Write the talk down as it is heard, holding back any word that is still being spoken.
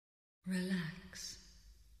Relax.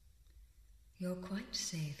 You're quite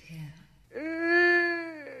safe here. Good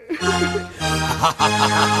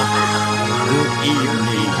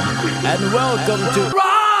evening, and welcome to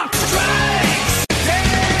Rock Strikes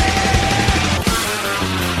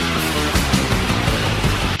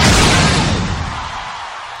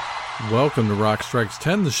 10! Welcome to Rock Strikes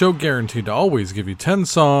 10, the show guaranteed to always give you 10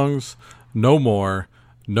 songs, no more,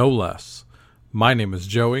 no less. My name is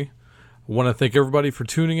Joey. I want to thank everybody for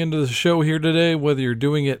tuning into the show here today, whether you're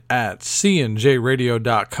doing it at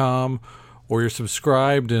cnjradio.com or you're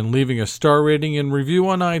subscribed and leaving a star rating and review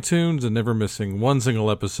on iTunes and never missing one single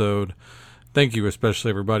episode. Thank you,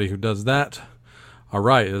 especially everybody who does that. All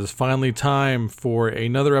right, it is finally time for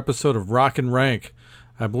another episode of Rock and Rank.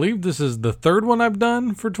 I believe this is the third one I've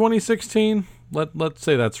done for 2016. Let's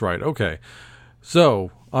say that's right. Okay. So,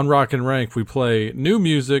 on Rock and Rank, we play new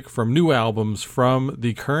music from new albums from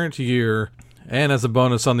the current year. And as a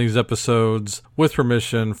bonus on these episodes, with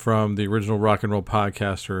permission from the original rock and roll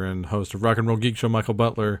podcaster and host of Rock and Roll Geek Show, Michael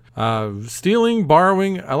Butler, stealing,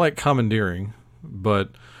 borrowing, I like commandeering, but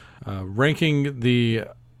ranking the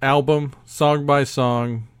album song by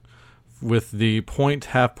song with the point,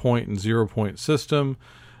 half point, and 0 point system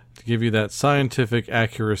to give you that scientific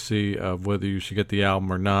accuracy of whether you should get the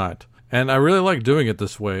album or not. And I really like doing it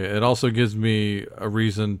this way. It also gives me a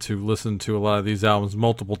reason to listen to a lot of these albums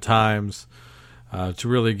multiple times to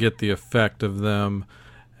really get the effect of them.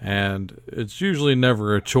 And it's usually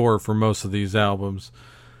never a chore for most of these albums.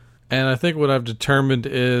 And I think what I've determined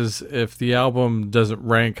is if the album doesn't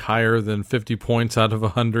rank higher than 50 points out of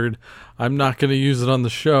 100, I'm not going to use it on the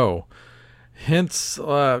show. Hence,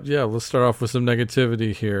 let's start off with some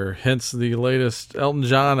negativity here. Hence the latest Elton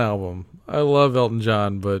John album. I love Elton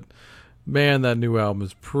John, but man, that new album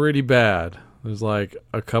is pretty bad. There's like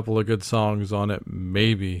a couple of good songs on it,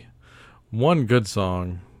 maybe. One good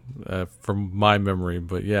song from my memory,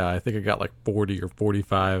 but yeah, I think I got like 40 or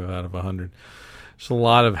 45 out of 100. Just a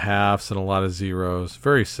lot of halves and a lot of zeros.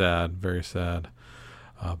 Very sad, very sad.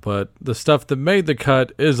 But the stuff that made the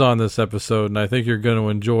cut is on this episode, and I think you're going to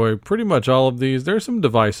enjoy pretty much all of these. There's some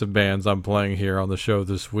divisive bands I'm playing here on the show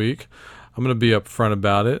this week. I'm going to be upfront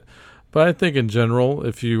about it. But I think in general,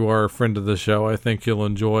 if you are a friend of the show, I think you'll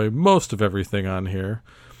enjoy most of everything on here.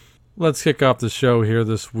 Let's kick off the show here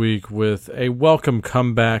this week with a welcome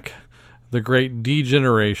comeback. The Great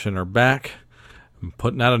D-Generation are back,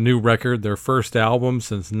 putting out a new record, their first album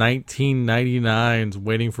since 1999's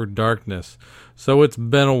Waiting for Darkness. So it's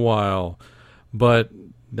been a while, but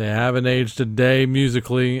they haven't aged a day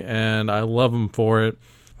musically, and I love them for it.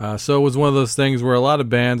 So it was one of those things where a lot of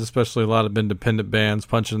bands, especially a lot of independent bands,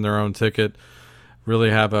 punching their own ticket, really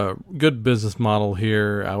have a good business model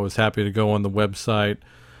here. I was happy to go on the website,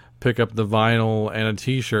 pick up the vinyl and a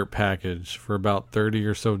t-shirt package for about $30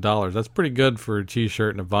 or so. That's pretty good for a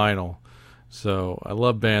t-shirt and a vinyl. So I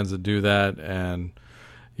love bands that do that, and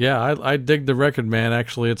yeah, I dig the record, man.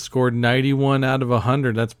 Actually, it scored 91 out of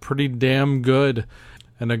 100. That's pretty damn good,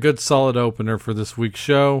 and a good solid opener for this week's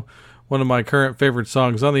show. One of my current favorite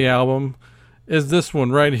songs on the album is this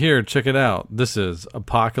one right here. Check it out. This is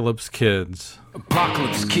Apocalypse Kids.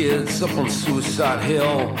 Apocalypse Kids up on Suicide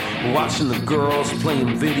Hill, watching the girls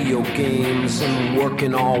playing video games and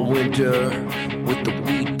working all winter with the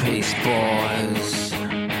weed paste boys.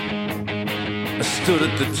 I stood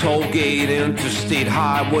at the toll gate, interstate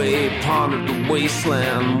highway, pondered the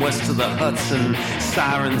wasteland west of the Hudson,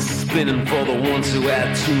 sirens spinning for the ones who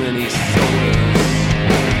had too many sodas.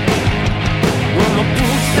 Well, my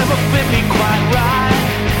boots never fit me quite right,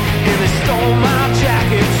 and they stole my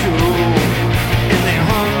jacket too, and they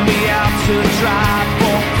hung me out to dry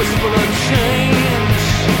for a fistful of change.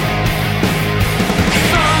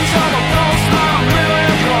 Sons of a ghost, my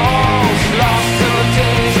miracles, lost in the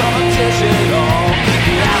days of a digital.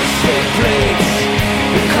 Out-of-state plates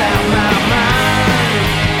that cloud my mind.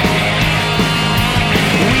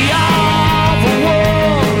 We are the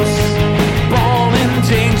ones born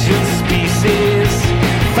endangered species.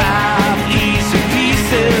 5 easy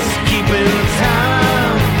pieces keeping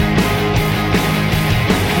time.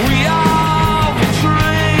 We are the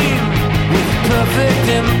train with perfect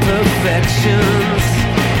imperfections,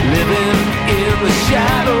 living in the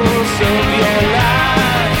shadows of your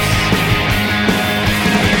lives.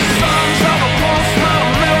 Sons of a postman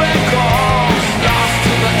miracles, lost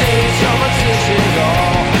to the age of a digital.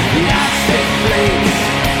 Lightstick blades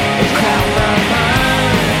that cloud my mind.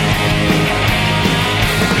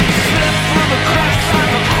 Slip through the cracks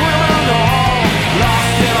like a criminal,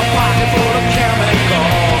 lost in a pocket full of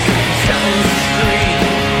chemicals. 7th Street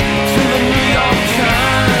to the New York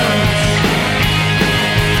Times.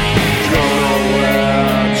 Go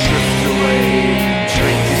nowhere.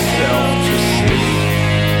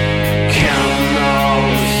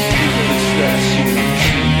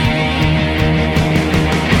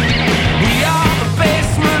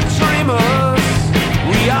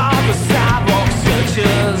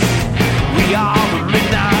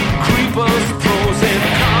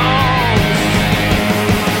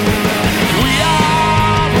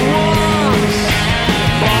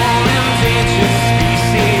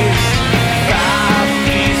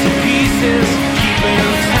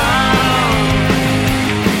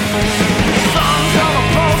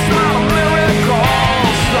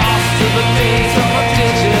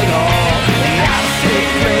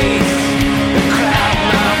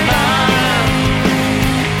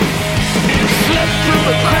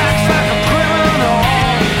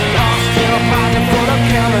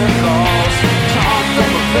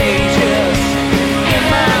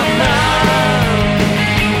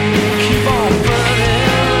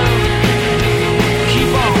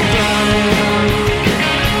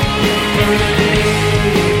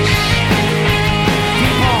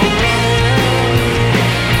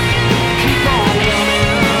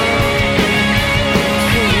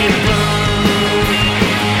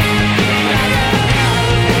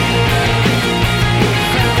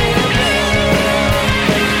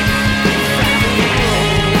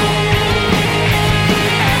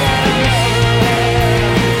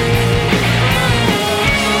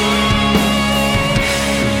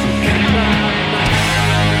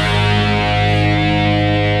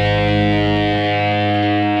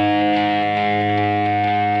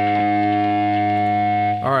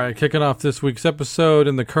 kicking off this week's episode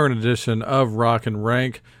in the current edition of Rock and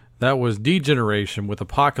Rank, that was D-Generation with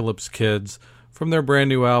Apocalypse Kids from their brand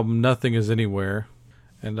new album, Nothing Is Anywhere.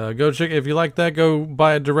 And go check, if you like that, go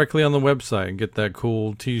buy it directly on the website and get that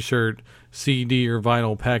cool t-shirt, CD, or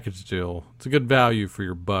vinyl package deal. It's a good value for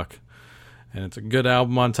your buck. And it's a good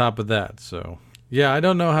album on top of that, so... Yeah, I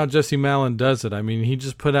don't know how Jesse Malin does it. I mean, he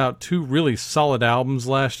just put out 2 really solid albums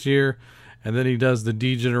last year, and then he does the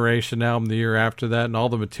D-Generation album the year after that, and all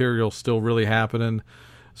the material's still really happening.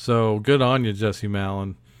 So, good on you, Jesse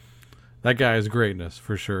Malin. That guy is greatness,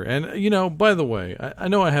 for sure. And, you know, by the way, I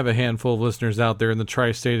know I have a handful of listeners out there in the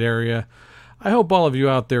tri-state area. I hope all of you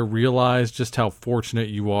out there realize just how fortunate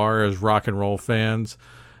you are as rock and roll fans.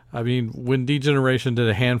 I mean, when D-Generation did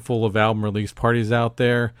a handful of album release parties out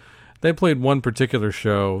there, they played one particular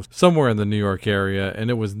show somewhere in the New York area, and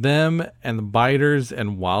it was them and the Biters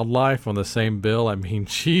and Wildlife on the same bill. I mean,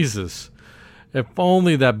 Jesus. If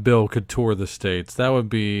only that bill could tour the States. That would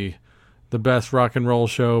be the best rock and roll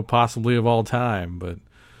show possibly of all time. But,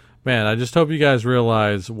 man, I just hope you guys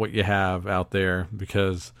realize what you have out there,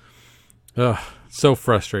 because it's so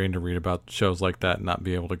frustrating to read about shows like that and not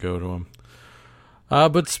be able to go to them.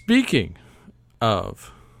 But speaking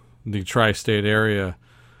of the tri-state area,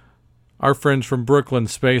 our friends from Brooklyn,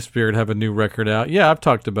 Spacebeard, have a new record out. Yeah, I've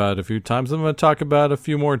talked about it a few times. I'm going to talk about it a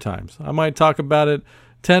few more times. I might talk about it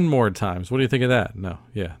 10 more times. What do you think of that? No,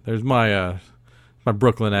 yeah, there's my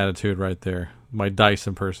Brooklyn attitude right there, my Dice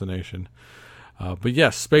impersonation. But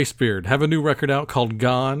yes, Spacebeard have a new record out called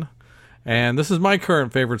Gone, and this is my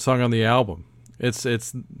current favorite song on the album. It's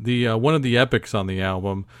the one of the epics on the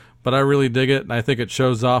album, but I really dig it, and I think it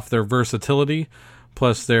shows off their versatility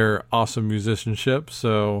plus their awesome musicianship.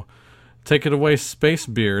 So take it away,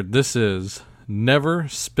 Spacebeard. This is Never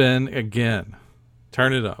Spin Again.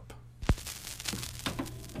 Turn it up.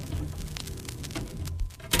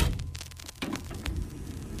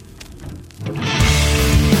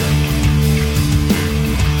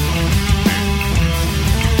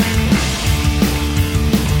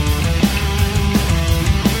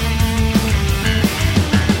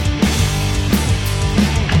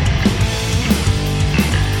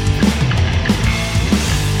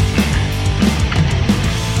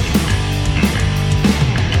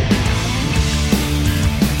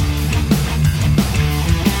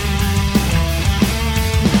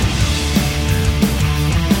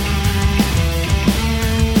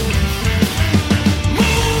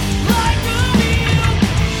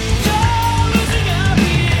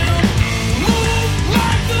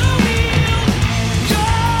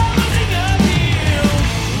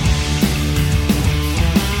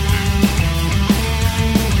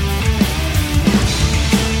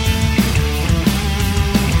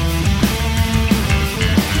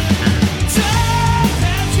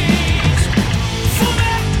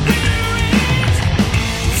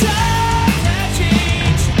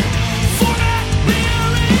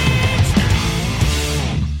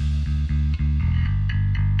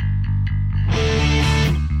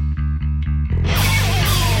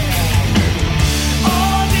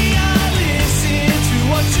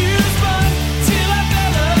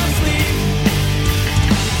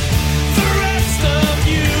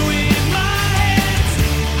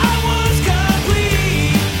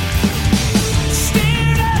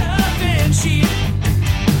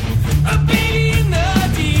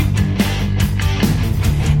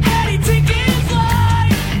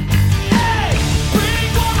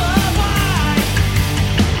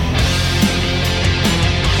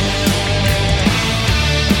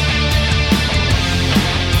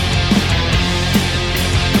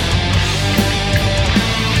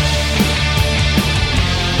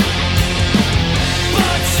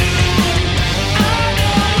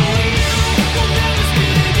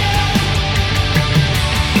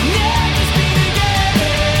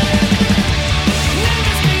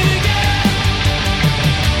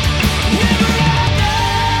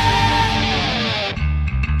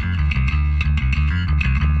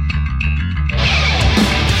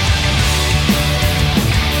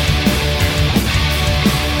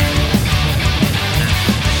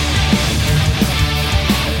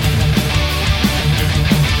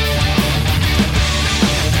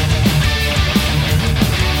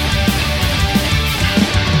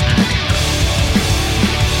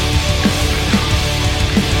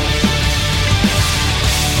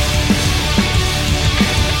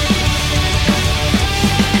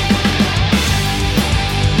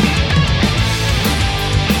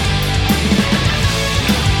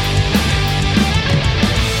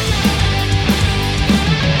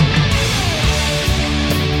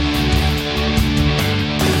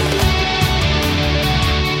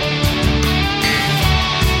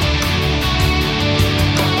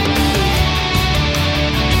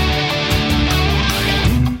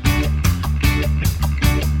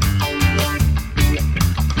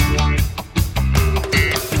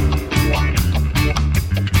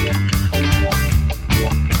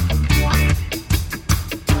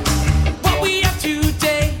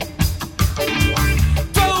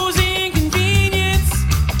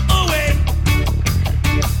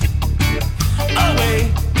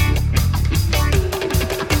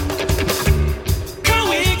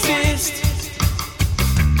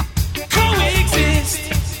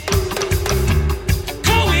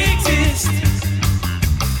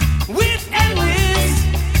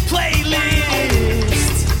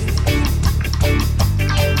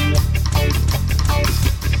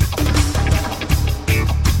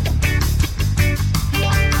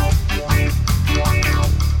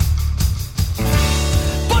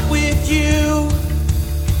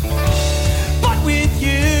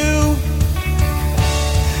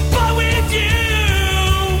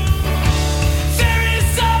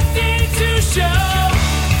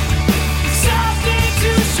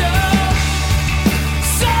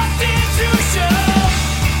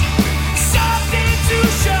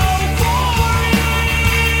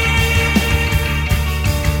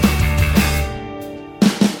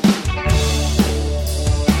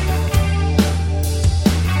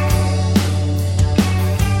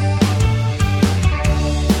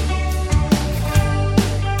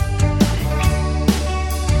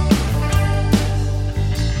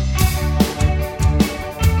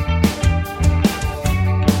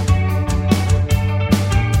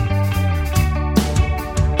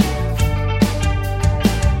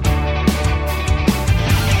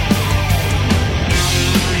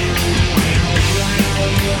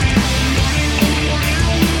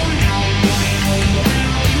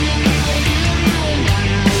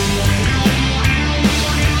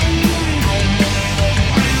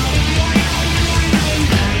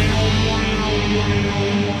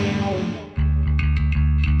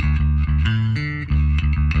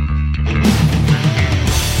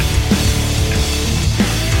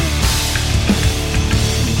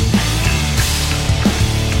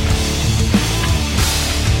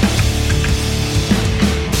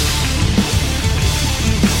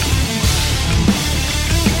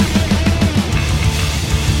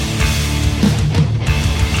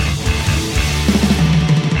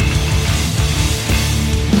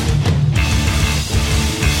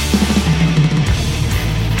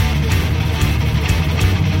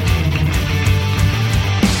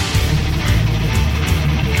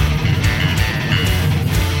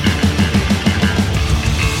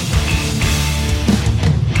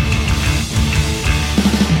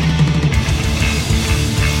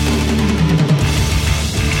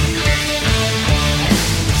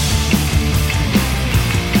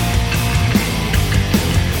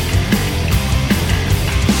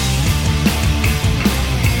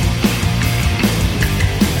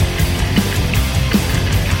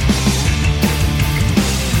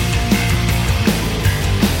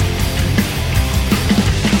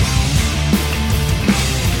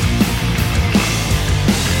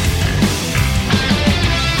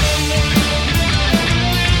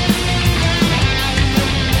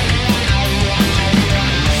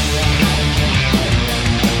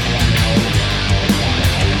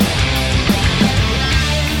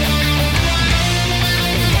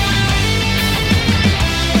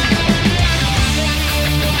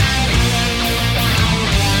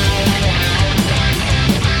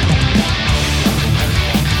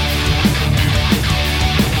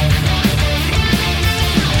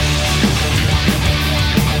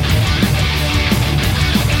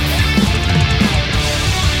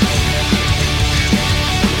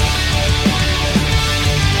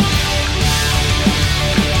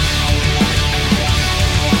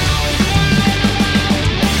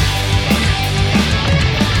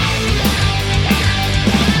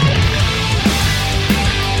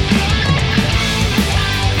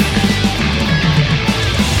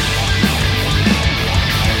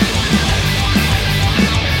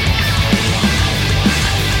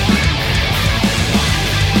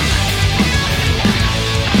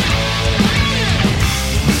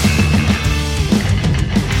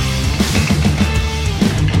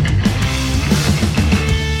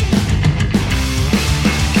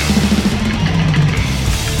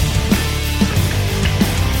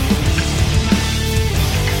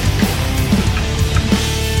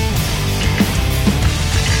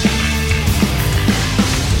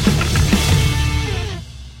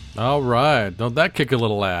 All right. Don't that kick a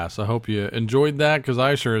little ass? I hope you enjoyed that, because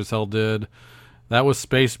I sure as hell did. That was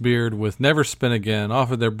Spacebeard with Never Spin Again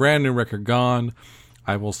off of their brand new record, Gone.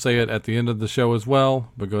 I will say it at the end of the show as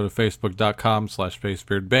well, but go to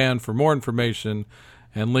facebook.com/SpacebeardBand for more information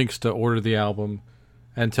and links to order the album,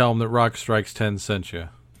 and tell them that Rock Strikes 10 sent you.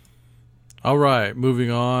 All right,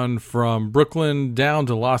 moving on from Brooklyn down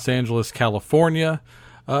to Los Angeles, California.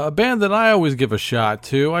 A band that I always give a shot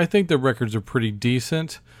to. I think their records are pretty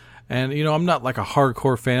decent. And, I'm not like a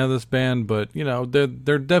hardcore fan of this band, but,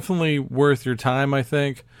 they're definitely worth your time, I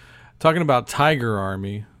think. Talking about Tiger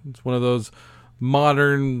Army. It's one of those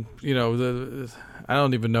modern, I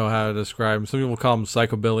don't even know how to describe them. Some people call them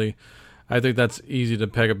psychobilly. I think that's easy to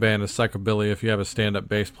peg a band as psychobilly if you have a stand-up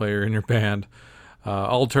bass player in your band.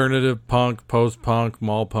 Alternative punk, post-punk,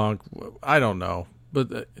 mall punk, I don't know.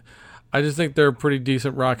 But I just think they're a pretty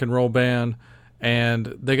decent rock and roll band.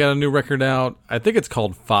 And they got a new record out. I think it's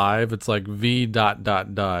called 5. It's like V ...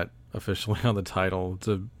 officially on the title. It's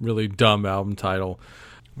a really dumb album title.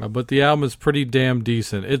 But the album is pretty damn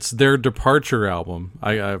decent. It's their departure album.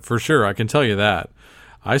 I for sure, I can tell you that.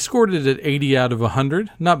 I scored it at 80 out of 100.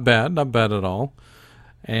 Not bad at all.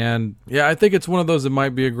 And yeah, I think it's one of those that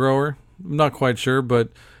might be a grower. I'm not quite sure, but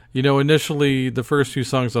initially the first few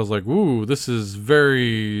songs I was like, ooh, this is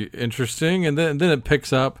very interesting. And then it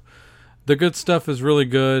picks up. The good stuff is really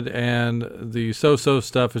good, and the so-so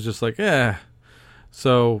stuff is just like, eh.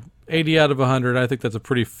 So 80 out of 100, I think that's a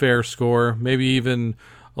pretty fair score, maybe even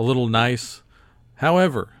a little nice.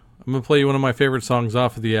 However, I'm going to play you one of my favorite songs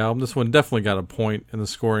off of the album. This one definitely got a point in the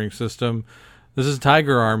scoring system. This is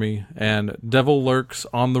Tiger Army and Devil Lurks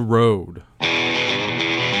on the Road.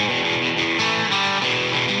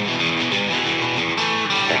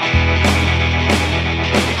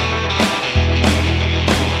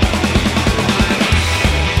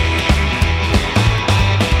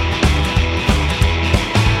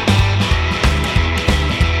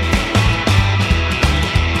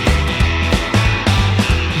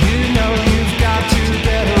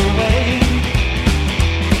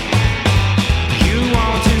 You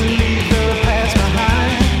want to leave the past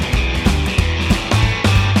behind.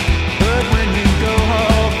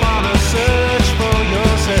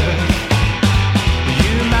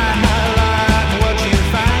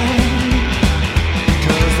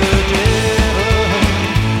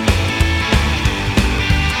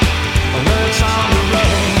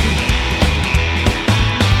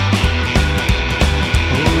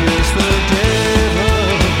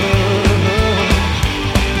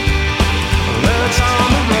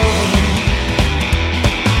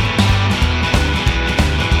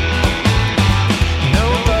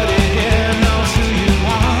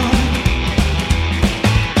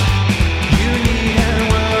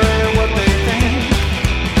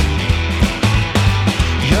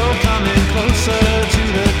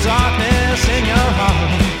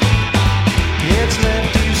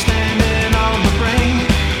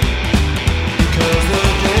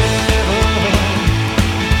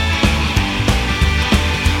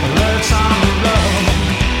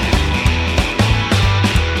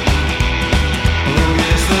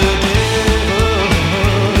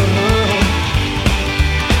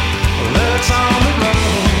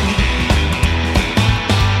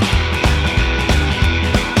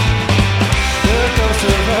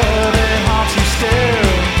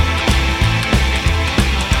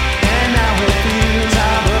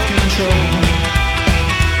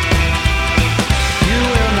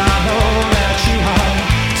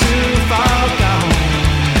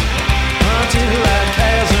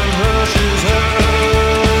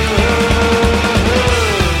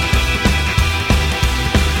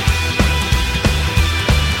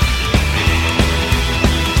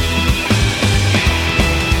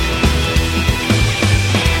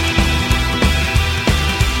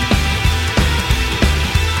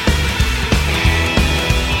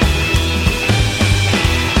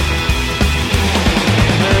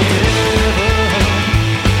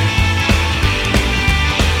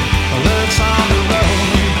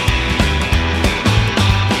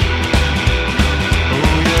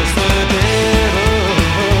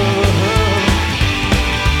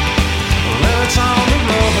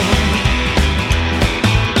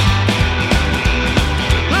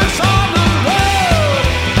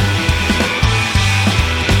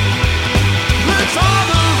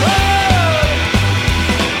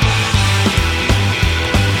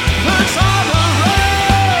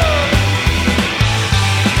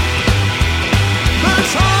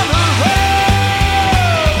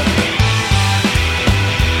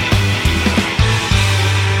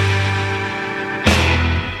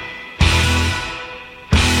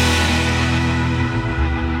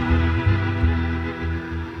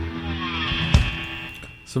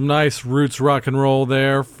 Some nice roots rock and roll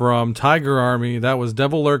there from Tiger Army. That was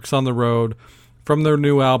Devil Lurks on the Road from their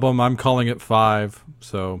new album. I'm calling it 5.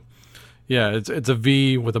 So, yeah, it's a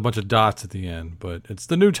V with a bunch of dots at the end, but it's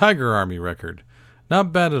the new Tiger Army record.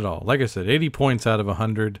 Not bad at all. Like I said, 80 points out of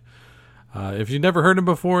 100. If you've never heard them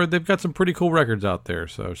before, they've got some pretty cool records out there.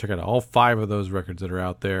 So check out all 5 of those records that are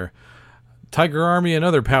out there. Tiger Army,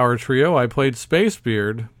 another power trio. I played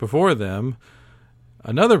Spacebeard before them.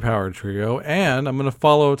 Another power trio, and I'm going to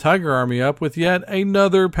follow Tiger Army up with yet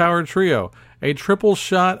another power trio. A triple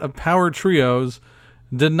shot of power trios.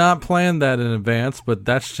 Did not plan that in advance, but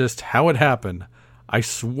that's just how it happened. I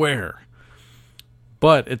swear.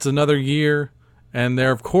 But it's another year, and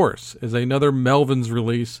there, of course, is another Melvins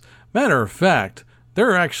release. Matter of fact, there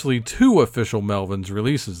are actually 2 official Melvins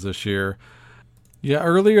releases this year. Yeah,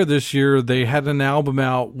 earlier this year, they had an album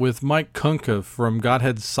out with Mike Kunka from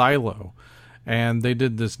Godhead Silo. And they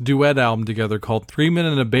did this duet album together called 3 Men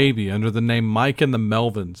and a Baby under the name Mike and the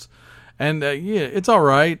Melvins. And yeah, it's all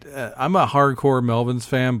right. I'm a hardcore Melvins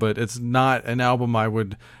fan, but it's not an album I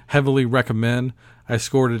would heavily recommend. I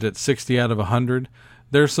scored it at 60 out of 100.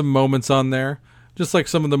 There's some moments on there. Just like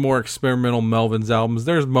some of the more experimental Melvins albums,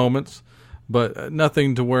 there's moments, but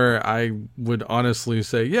nothing to where I would honestly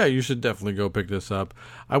say, yeah, you should definitely go pick this up.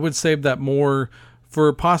 I would save that more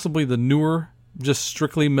for possibly the newer, just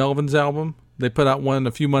strictly Melvins album. They put out one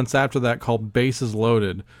a few months after that called Bases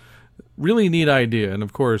Loaded. Really neat idea. And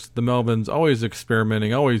of course, the Melvins always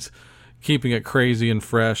experimenting, always keeping it crazy and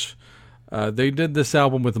fresh. They did this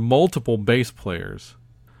album with multiple bass players.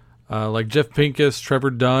 Like Jeff Pincus,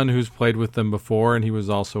 Trevor Dunn, who's played with them before, and he was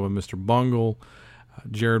also in Mr. Bungle.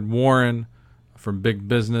 Jared Warren from Big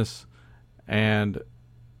Business. And,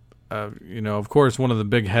 of course, one of the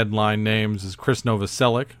big headline names is Chris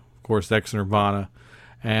Novoselic, of course, ex-Nirvana.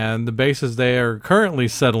 And the basses they are currently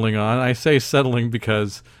settling on, I say settling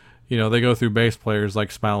because, they go through bass players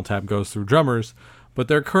like Spinal Tap goes through drummers. But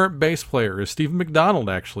their current bass player is Stephen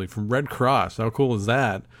McDonald, actually, from Red Cross. How cool is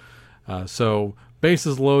that? So,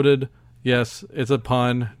 Bases Loaded, yes, it's a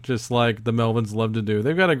pun, just like the Melvins love to do.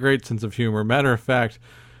 They've got a great sense of humor. Matter of fact,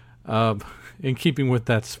 in keeping with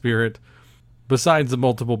that spirit, besides the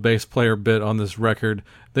multiple bass player bit on this record,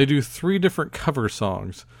 they do 3 different cover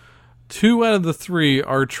songs. 2 out of the 3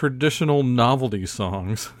 are traditional novelty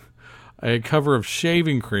songs. A cover of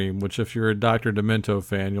Shaving Cream, which if you're a Dr. Demento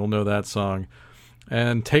fan, you'll know that song.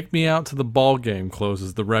 And Take Me Out to the Ball Game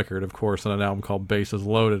closes the record, of course, on an album called Bases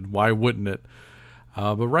Loaded. Why wouldn't it?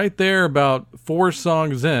 But right there, about 4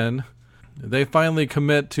 songs in, they finally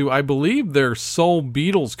commit to, I believe, their sole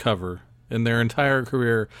Beatles cover in their entire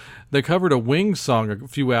career. They covered a Wings song a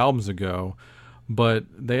few albums ago, but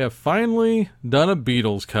they have finally done a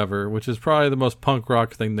Beatles cover, which is probably the most punk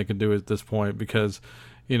rock thing they can do at this point because,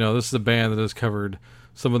 this is a band that has covered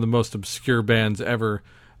some of the most obscure bands ever.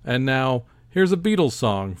 And now, here's a Beatles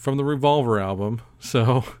song from the Revolver album.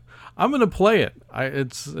 So, I'm going to play it.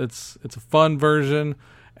 It's a fun version,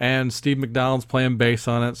 and Steve McDonald's playing bass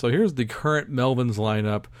on it. So, here's the current Melvins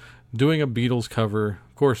lineup doing a Beatles cover.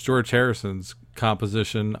 Of course, George Harrison's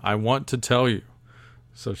composition, I Want to Tell You.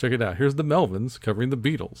 So check it out. Here's the Melvins covering the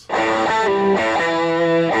Beatles.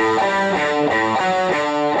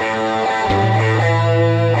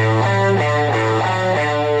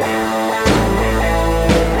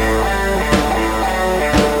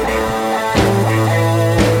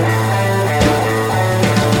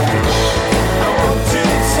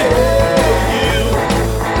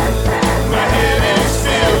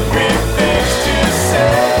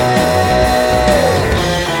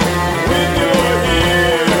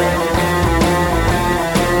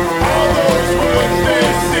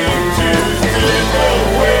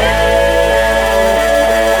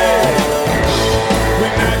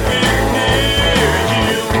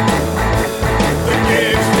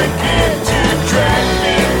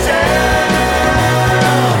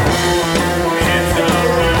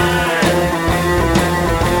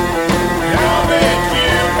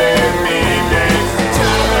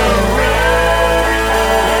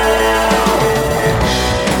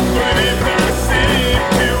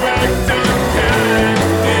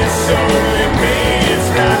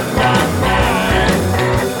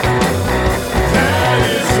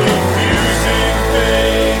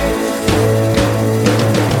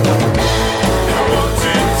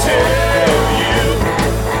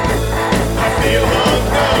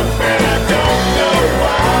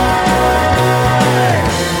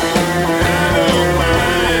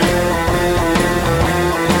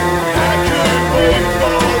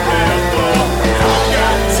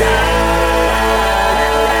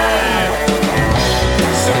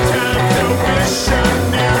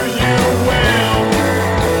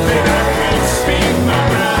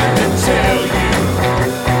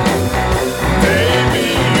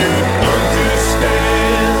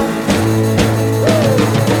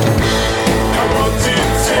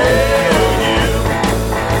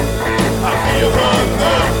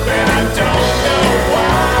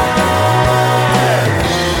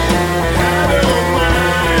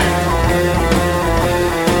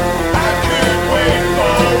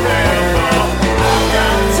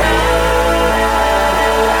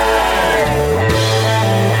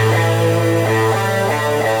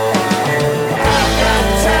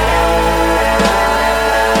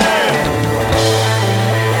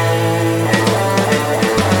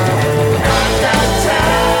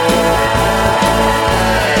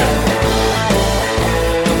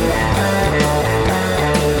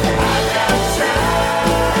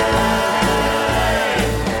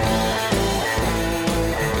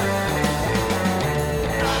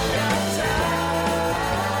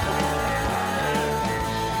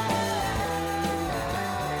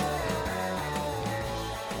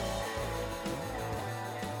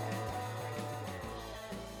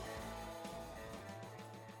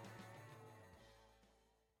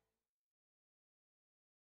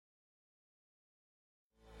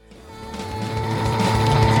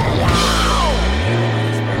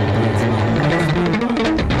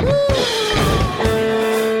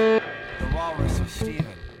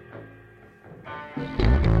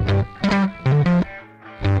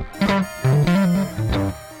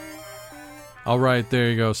 All right, there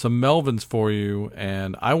you go. Some Melvins for you,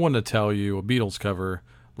 and I want to tell you a Beatles cover,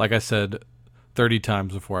 like I said 30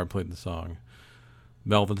 times before I played the song.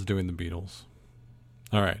 Melvins doing the Beatles.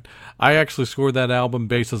 All right. I actually scored that album,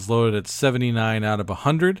 Bases Loaded, at 79 out of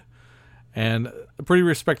 100, and a pretty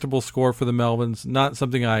respectable score for the Melvins. Not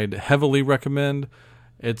something I'd heavily recommend.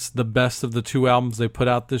 It's the best of the two albums they put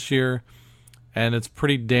out this year, and it's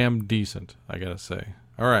pretty damn decent, I gotta say.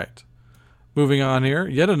 All right. Moving on here,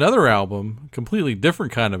 yet another album, completely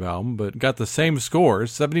different kind of album, but got the same score,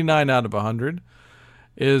 79 out of 100.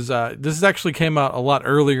 This actually came out a lot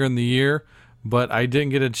earlier in the year, but I didn't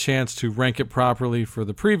get a chance to rank it properly for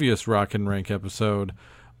the previous Rock and Rank episode.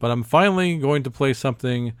 But I'm finally going to play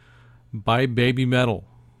something by Baby Metal.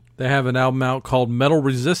 They have an album out called Metal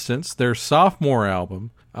Resistance, their sophomore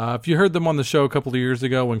album. If you heard them on the show a couple of years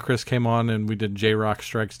ago when Chris came on and we did J-Rock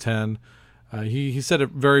Strikes 10, he said it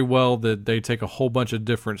very well that they take a whole bunch of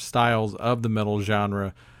different styles of the metal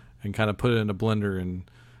genre and kind of put it in a blender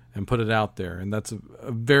and put it out there. And that's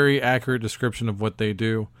a very accurate description of what they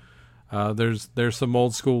do. There's some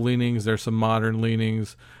old school leanings, there's some modern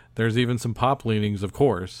leanings, there's even some pop leanings, of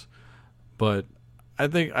course. But I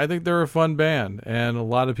think they're a fun band, and a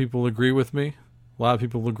lot of people agree with me. A lot of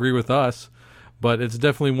people agree with us, but it's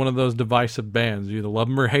definitely one of those divisive bands. You either love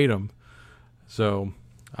them or hate them. So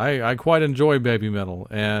I quite enjoy Baby Metal,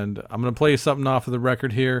 and I'm going to play you something off of the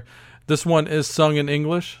record here. This one is sung in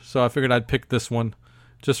English, so I figured I'd pick this one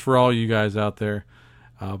just for all you guys out there.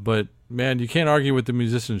 But man, you can't argue with the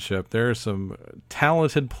musicianship. There are some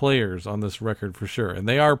talented players on this record for sure, and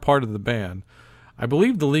they are part of the band. I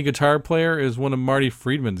believe the lead guitar player is one of Marty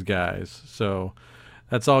Friedman's guys, so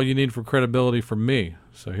that's all you need for credibility from me.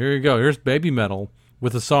 So here you go. Here's Baby Metal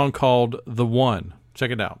with a song called The One.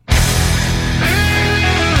 Check it out.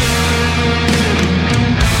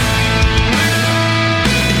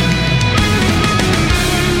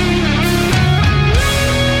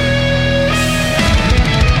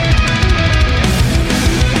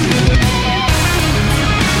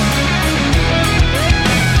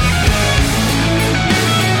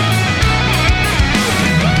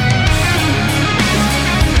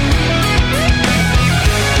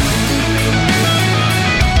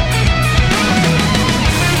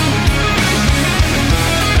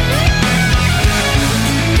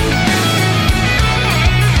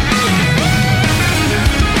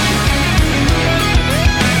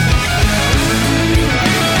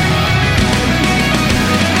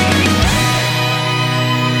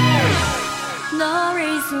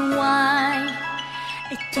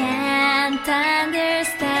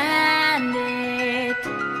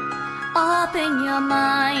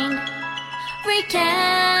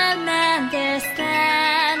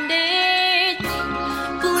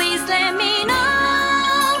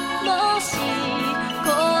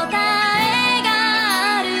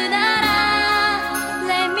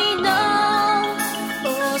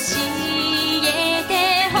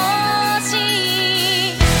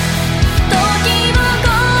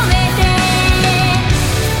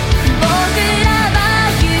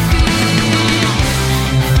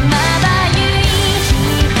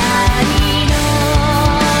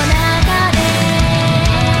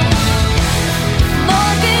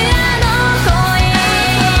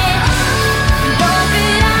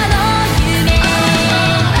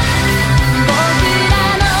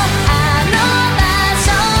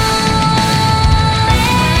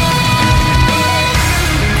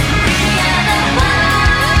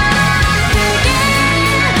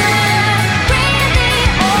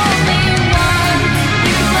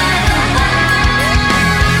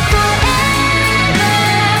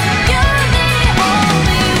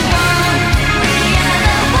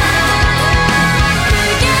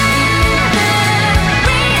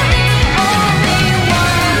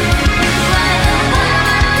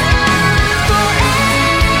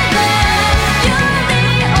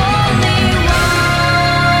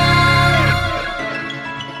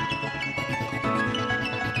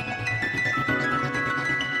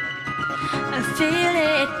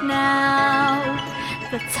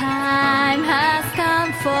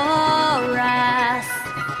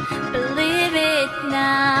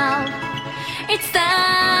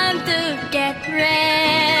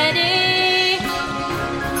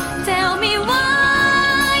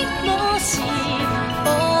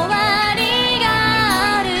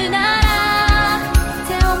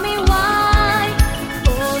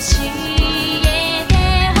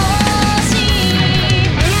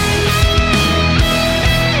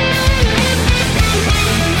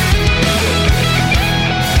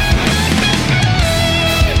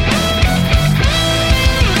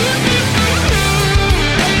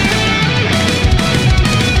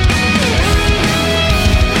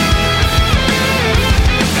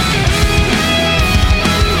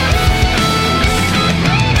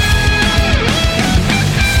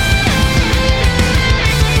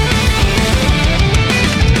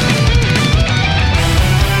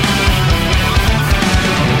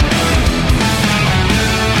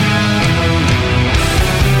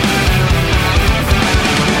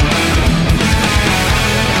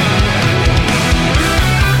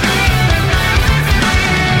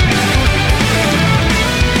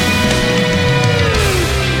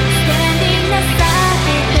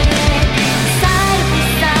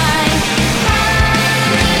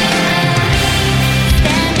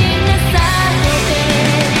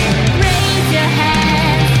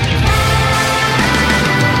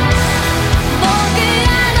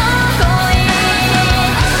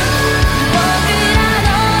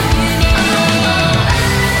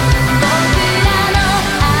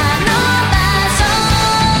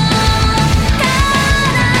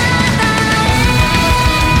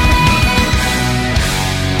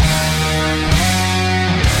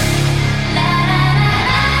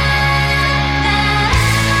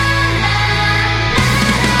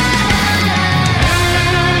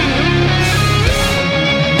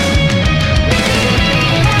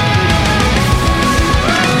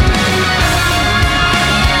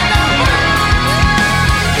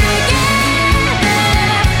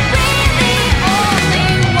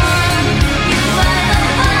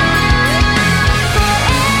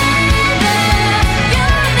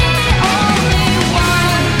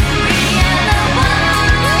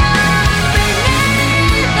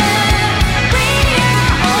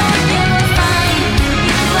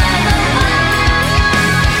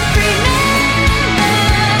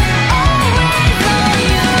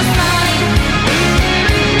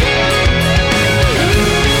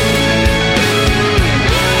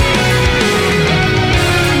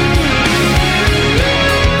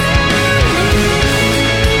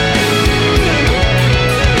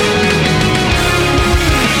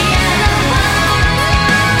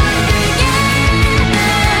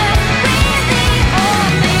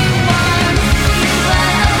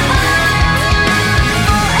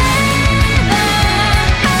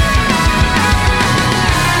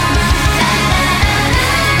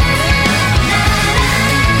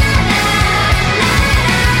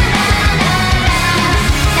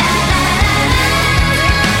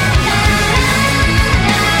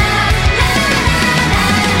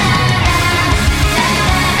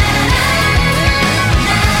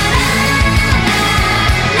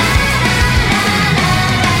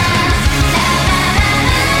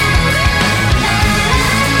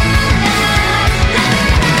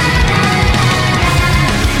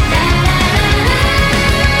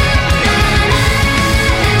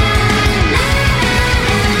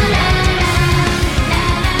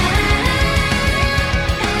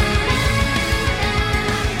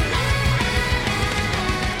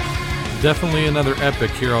 Definitely another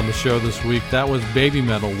epic here on the show this week. That was Baby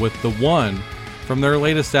Metal with The One from their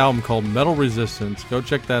latest album called Metal Resistance. Go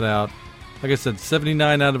check that out. Like I said,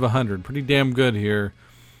 79 out of 100. Pretty damn good here,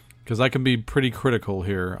 because I can be pretty critical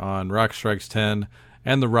here on Rock Strikes 10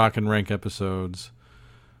 and the Rock and Rank episodes.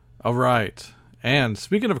 All right. And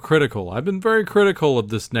speaking of critical, I've been very critical of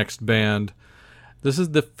this next band. This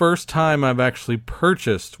is the first time I've actually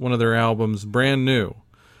purchased one of their albums brand new.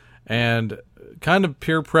 And kind of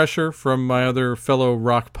peer pressure from my other fellow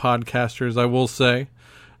rock podcasters, I will say.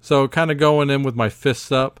 So kind of going in with my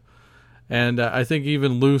fists up. And I think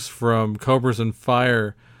even Luce from Cobras and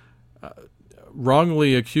Fire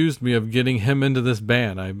wrongly accused me of getting him into this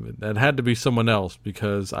band. That had to be someone else,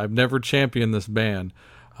 because I've never championed this band.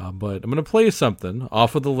 But I'm going to play you something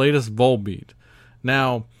off of the latest Volbeat.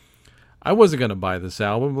 Now, I wasn't going to buy this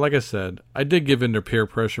album. Like I said, I did give in to peer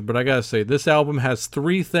pressure, but I got to say, this album has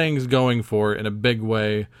three things going for it in a big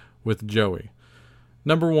way with Joey.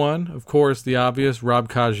 Number one, of course, the obvious, Rob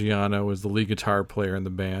Caggiano is the lead guitar player in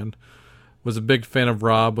the band. Was a big fan of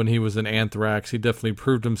Rob when he was in Anthrax. He definitely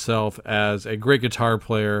proved himself as a great guitar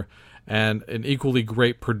player and an equally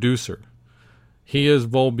great producer. He is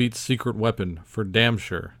Volbeat's secret weapon, for damn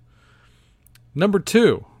sure. Number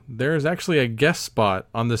two, there's actually a guest spot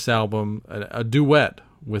on this album, a duet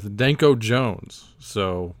with Danko Jones.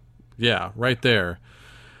 So, yeah, right there.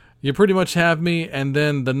 You pretty much have me, and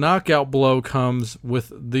then the knockout blow comes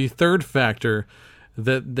with the third factor,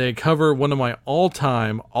 that they cover one of my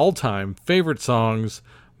all-time favorite songs,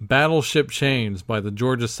 Battleship Chains by the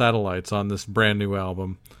Georgia Satellites, on this brand new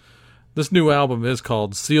album. This new album is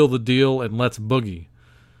called Seal the Deal and Let's Boogie.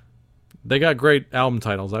 They got great album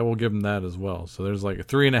titles. I will give them that as well. So there's like a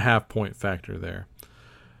 3.5 point factor there.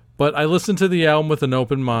 But I listen to the album with an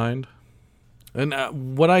open mind. And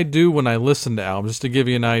what I do when I listen to albums, just to give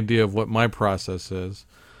you an idea of what my process is,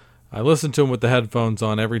 I listen to them with the headphones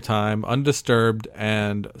on every time, undisturbed,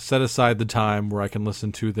 and set aside the time where I can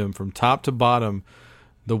listen to them from top to bottom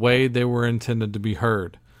the way they were intended to be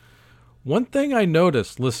heard. One thing I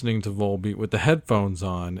noticed listening to Volbeat with the headphones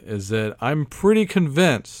on is that I'm pretty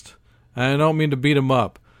convinced, and I don't mean to beat them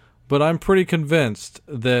up, but I'm pretty convinced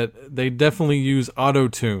that they definitely use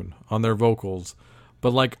auto-tune on their vocals,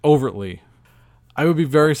 but like overtly. I would be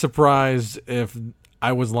very surprised if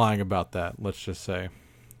I was lying about that, let's just say.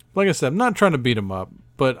 Like I said, I'm not trying to beat them up,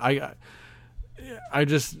 but I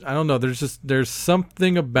don't know, there's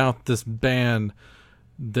something about this band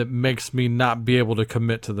that makes me not be able to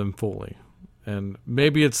commit to them fully. And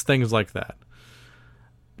maybe it's things like that.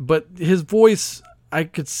 But his voice, I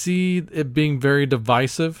could see it being very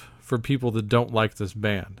divisive for people that don't like this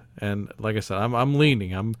band. And like I said, I'm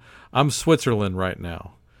leaning. I'm Switzerland right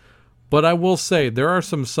now. But I will say, there are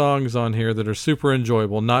some songs on here that are super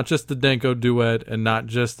enjoyable. Not just the Danko duet and not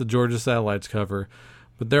just the Georgia Satellites cover.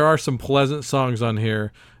 But there are some pleasant songs on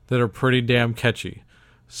here that are pretty damn catchy.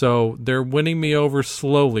 So they're winning me over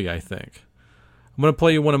slowly, I think. I'm going to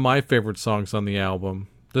play you one of my favorite songs on the album.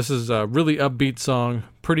 This is a really upbeat song,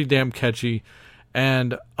 pretty damn catchy,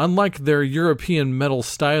 and unlike their European metal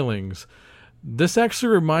stylings, this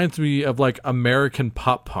actually reminds me of like American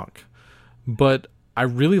pop punk. But I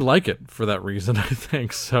really like it for that reason, I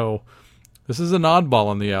think. So this is an oddball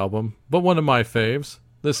on the album, but one of my faves.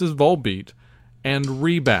 This is Volbeat and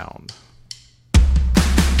Rebound.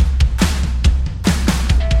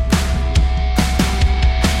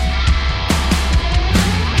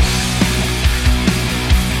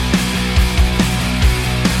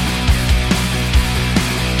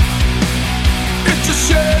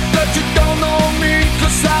 That you don't know me,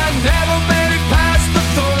 'cause I never made it past the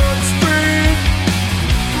third street.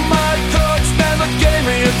 My coach never gave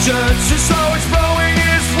me a chance, he's always blowing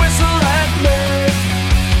his whistle at me.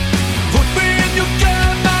 Put me in your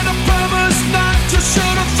cab and a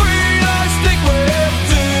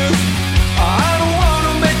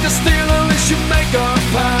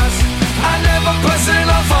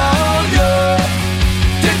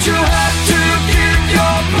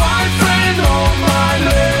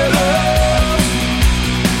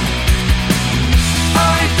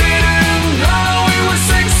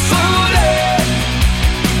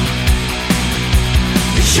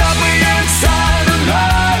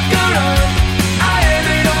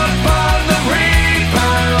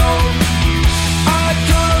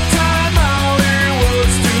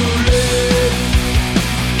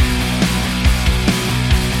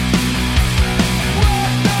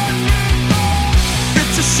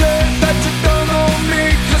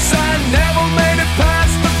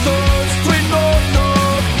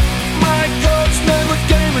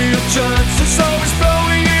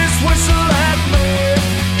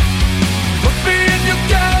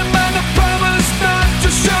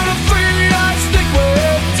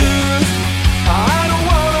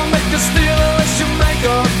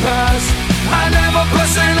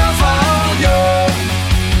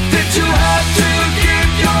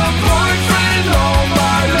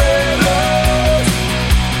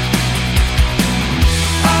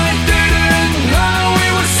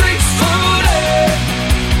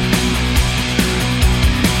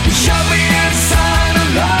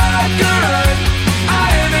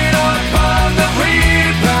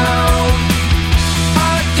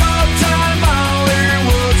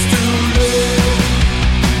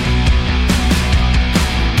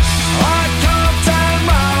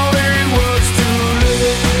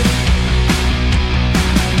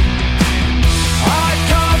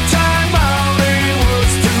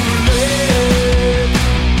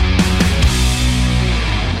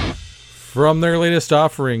From their latest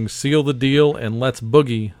offering, Seal the Deal and Let's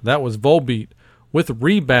Boogie, that was Volbeat with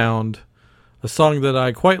Rebound, a song that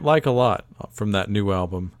I quite like a lot from that new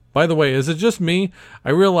album. By the way, is it just me? I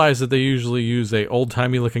realize that they usually use a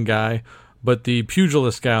old-timey looking guy, but the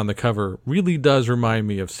pugilist guy on the cover really does remind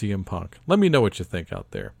me of CM Punk. Let me know what you think out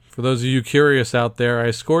there. For those of you curious out there, I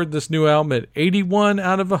scored this new album at 81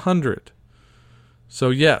 out of 100. So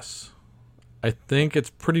yes, I think it's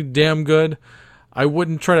pretty damn good. I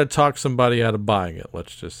wouldn't try to talk somebody out of buying it,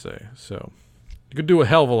 let's just say. So you could do a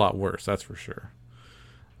hell of a lot worse, that's for sure.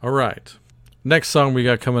 All right. Next song we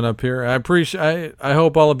got coming up here. I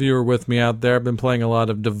hope all of you are with me out there. I've been playing a lot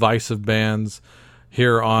of divisive bands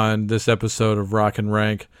here on this episode of Rock and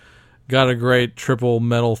Rank. Got a great triple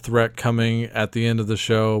metal threat coming at the end of the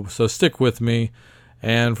show, so stick with me.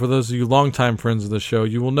 And for those of you longtime friends of the show,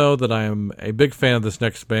 you will know that I am a big fan of this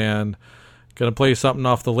next band. Gonna play something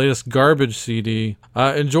off the latest Garbage CD.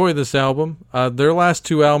 Enjoy this album. Their last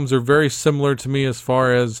two albums are very similar to me as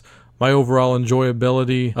far as my overall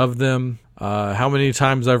enjoyability of them. How many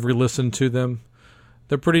times I've re-listened to them.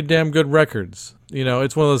 They're pretty damn good records. You know,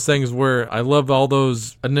 it's one of those things where I love all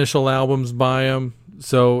those initial albums by them.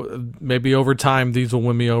 So maybe over time these will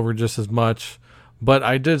win me over just as much. But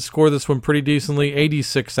I did score this one pretty decently,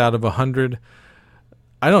 86 out of 100.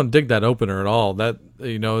 I don't dig that opener at all. That,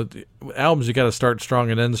 you know, albums you got to start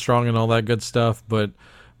strong and end strong and all that good stuff. But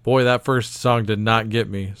boy, that first song did not get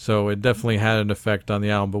me. So it definitely had an effect on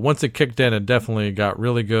the album. But once it kicked in, it definitely got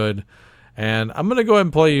really good. And I'm going to go ahead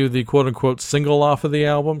and play you the quote-unquote single off of the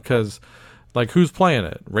album because, like, who's playing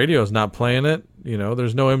it? Radio's not playing it. You know,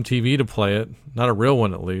 there's no MTV to play it. Not a real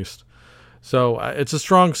one, at least. So it's a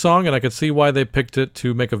strong song, and I could see why they picked it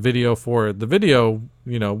to make a video for it. The video,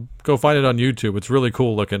 you know, go find it on YouTube. It's really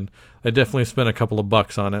cool looking. They definitely spent a couple of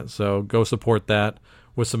bucks on it, so go support that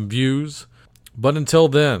with some views. But until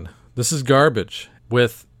then, this is Garbage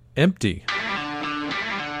with Empty.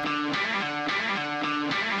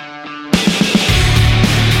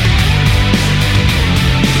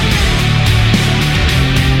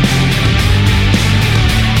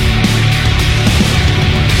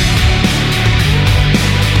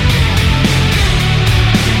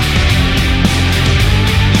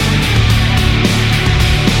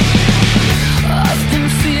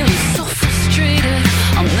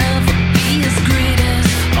 I'll never be as great as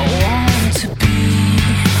I want to be.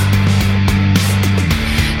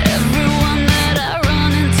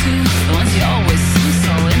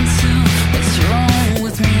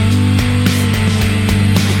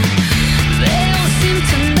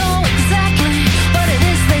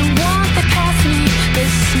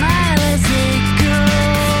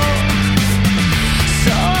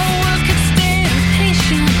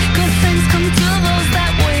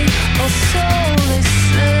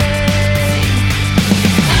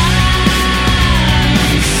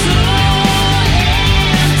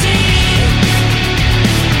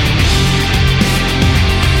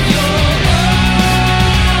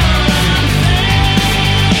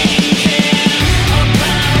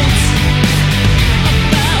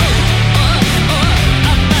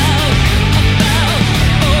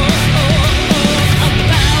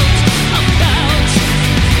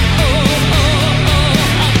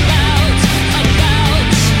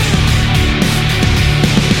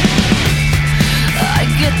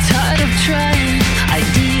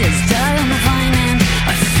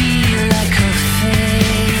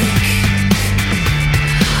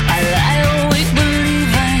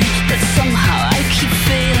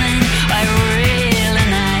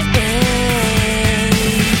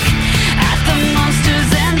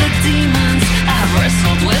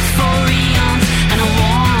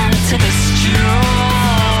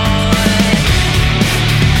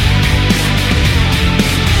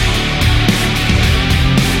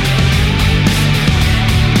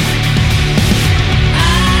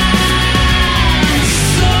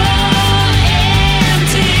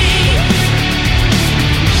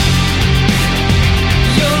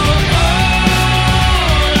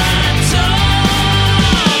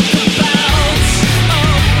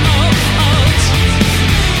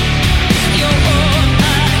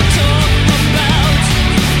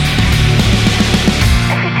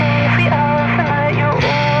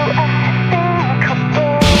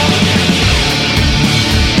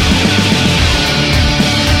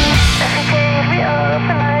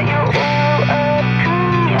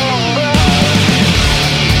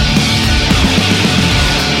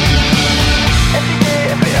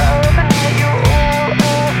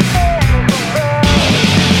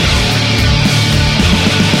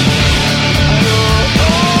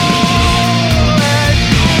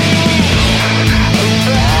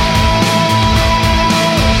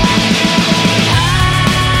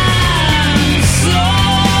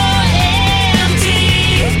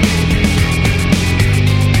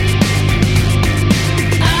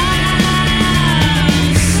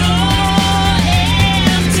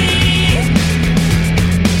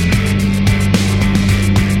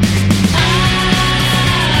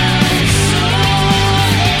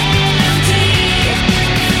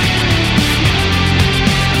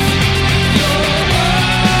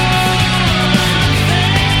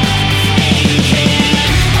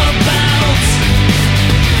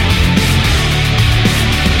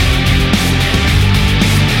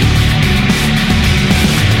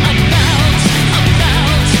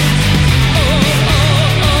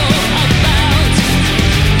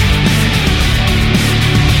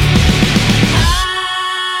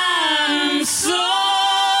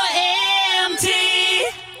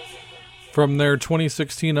 From their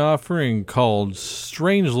 2016 offering called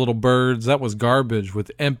Strange Little Birds, that was Garbage with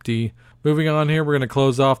Empty. Moving on here, we're going to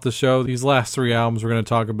close off the show. These last 3 albums we're going to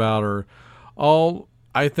talk about are all,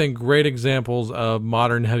 I think, great examples of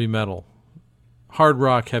modern heavy metal. Hard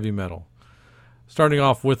rock heavy metal. Starting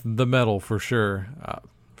off with the metal for sure.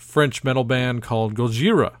 French metal band called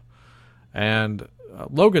Gojira. And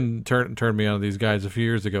Logan turned me on to these guys a few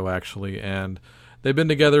years ago, actually, and they've been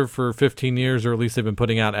together for 15 years, or at least they've been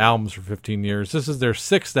putting out albums for 15 years. This is their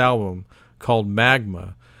 6th album called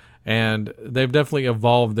Magma, and they've definitely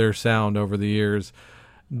evolved their sound over the years.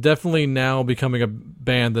 Definitely now becoming a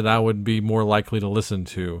band that I would be more likely to listen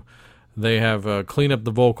to. They have cleaned up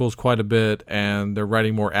the vocals quite a bit, and they're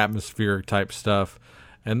writing more atmospheric type stuff,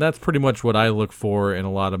 and that's pretty much what I look for in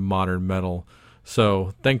a lot of modern metal.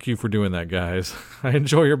 So thank you for doing that, guys. I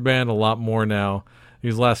enjoy your band a lot more now.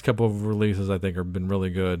 These last couple of releases, I think, have been really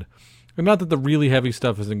good. And not that the really heavy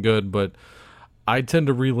stuff isn't good, but I tend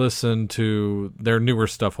to re-listen to their newer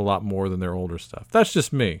stuff a lot more than their older stuff. That's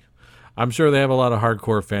just me. I'm sure they have a lot of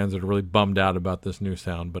hardcore fans that are really bummed out about this new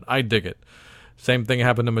sound, but I dig it. Same thing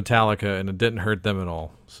happened to Metallica, and it didn't hurt them at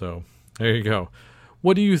all. So there you go.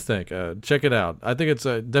 What do you think? Check it out. I think it's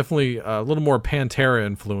definitely a little more Pantera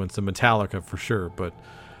influence than Metallica for sure, but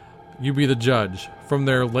you be the judge. From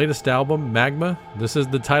their latest album, Magma, this is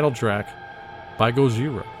the title track by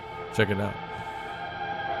Gojira. Check it out.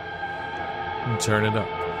 And turn it up.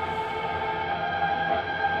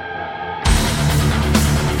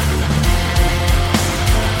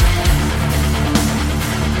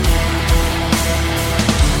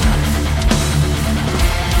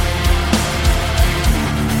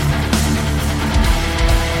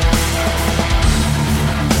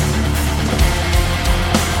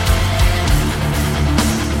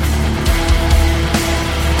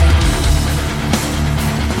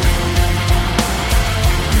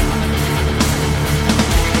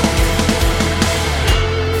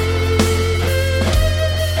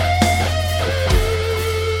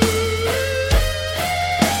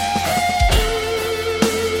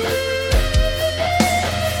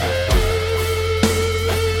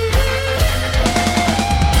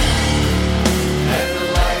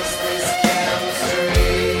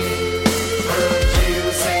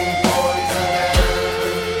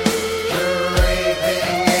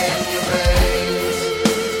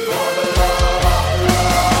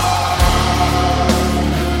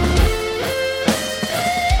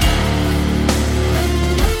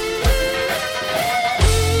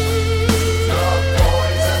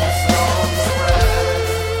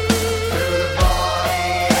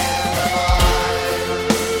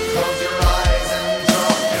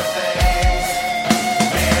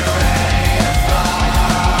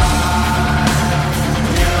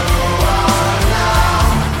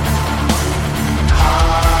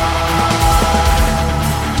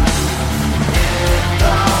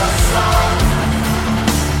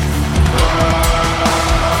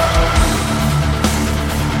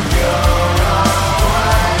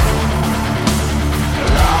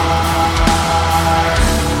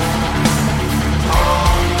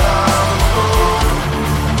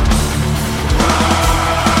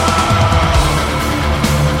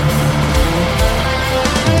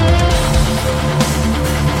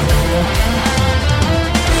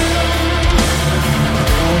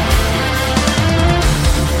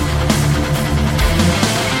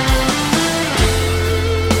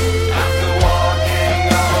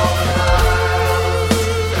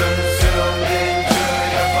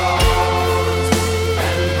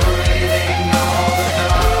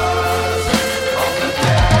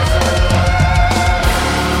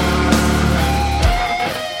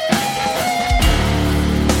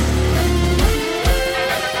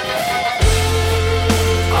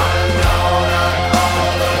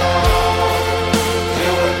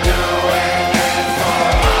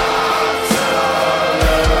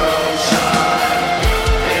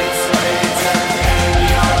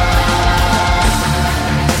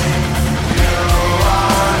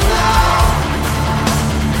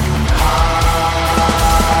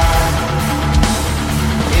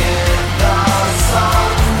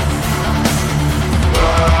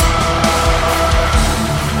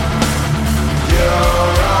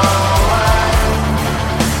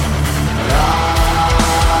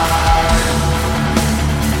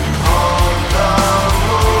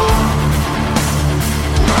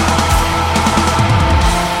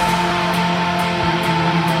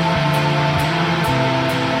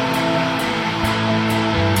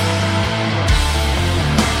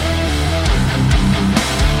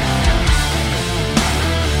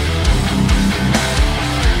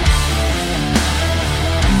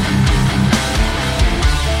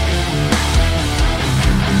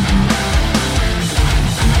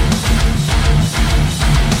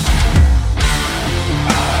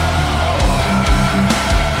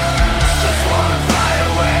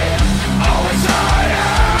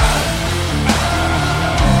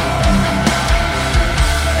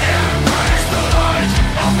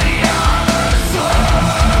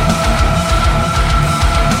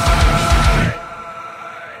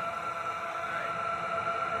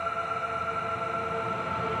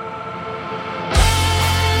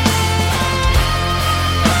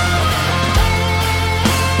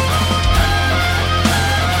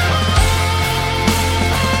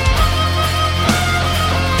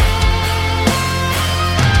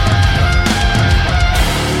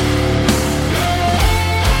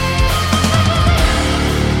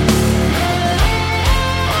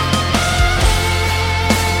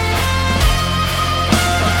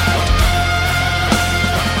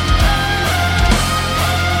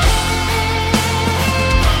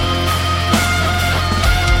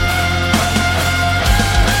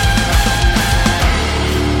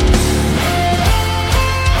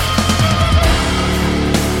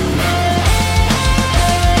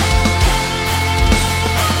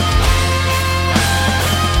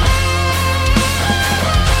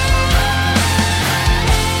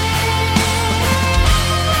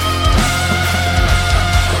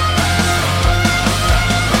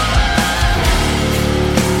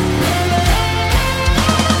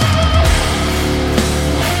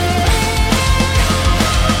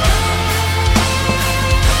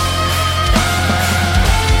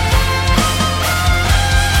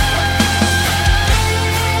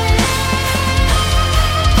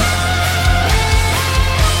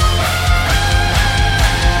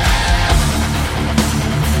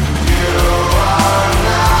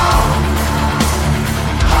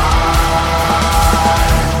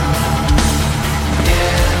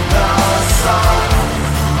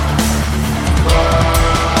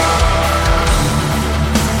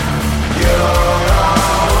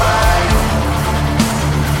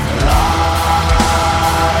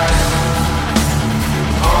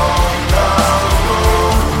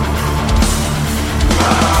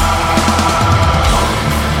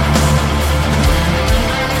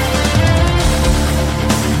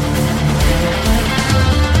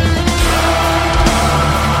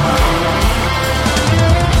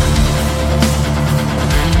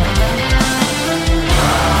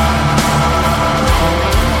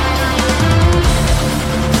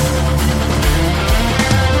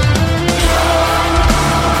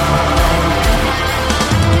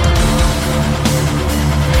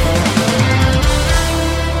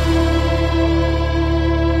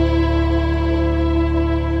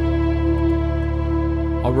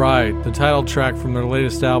 the title track from their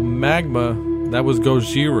latest album, Magma. That was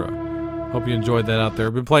Gojira. Hope you enjoyed that out there.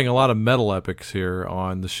 I've been playing a lot of metal epics here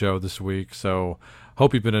on the show this week, so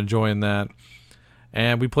hope you've been enjoying that.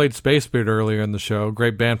 And we played Space Beard earlier in the show.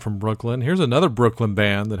 Great band from Brooklyn. Here's another Brooklyn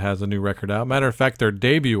band that has a new record out. Matter of fact, their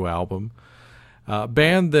debut album.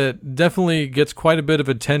 Band that definitely gets quite a bit of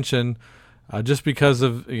attention just because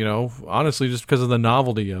of, honestly, just because of the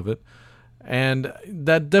novelty of it. And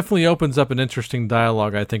that definitely opens up an interesting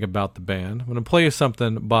dialogue, I think, about the band. I'm going to play you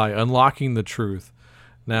something by Unlocking the Truth.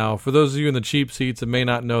 Now, for those of you in the cheap seats that may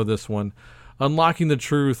not know this one, Unlocking the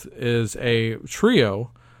Truth is a trio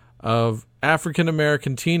of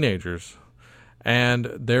African-American teenagers,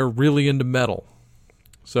 and they're really into metal.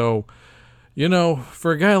 So,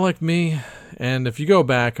 for a guy like me, and if you go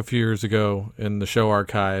back a few years ago in the show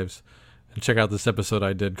archives and check out this episode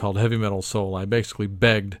I did called Heavy Metal Soul, I basically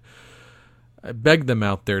begged them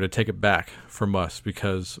out there to take it back from us,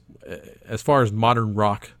 because as far as modern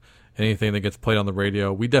rock, anything that gets played on the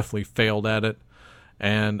radio, we definitely failed at it,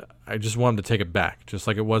 and I just want them to take it back, just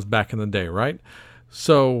like it was back in the day, right?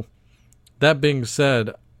 So, that being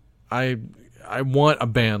said, I want a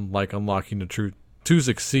band like Unlocking the Truth to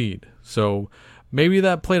succeed. So maybe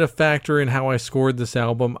that played a factor in how I scored this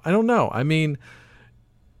album. I don't know. I mean,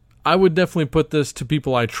 I would definitely put this to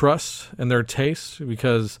people I trust and their tastes,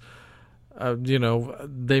 because,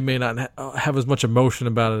 they may not have as much emotion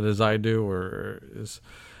about it as I do, or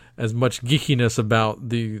as much geekiness about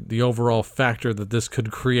the overall factor that this could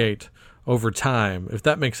create over time, if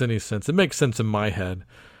that makes any sense. It makes sense in my head.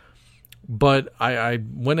 But I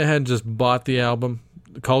went ahead and just bought the album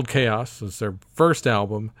called Chaos. It's their first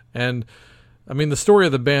album. And, I mean, the story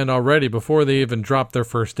of the band already, before they even dropped their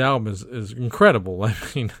first album, is incredible. I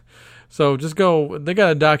mean, so just go. They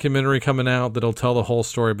got a documentary coming out that'll tell the whole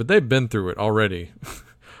story, but they've been through it already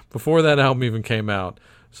before that album even came out.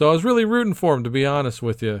 So I was really rooting for them, to be honest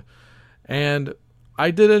with you. And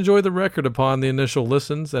I did enjoy the record upon the initial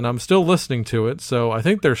listens, and I'm still listening to it. So I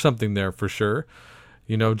think there's something there for sure.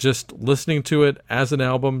 Just listening to it as an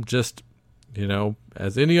album, just,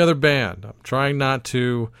 as any other band. I'm trying not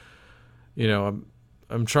to,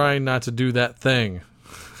 I'm trying not to do that thing.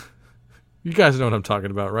 You guys know what I'm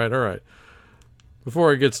talking about, right? All right.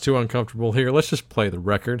 Before it gets too uncomfortable here, let's just play the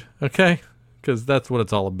record, okay? Because that's what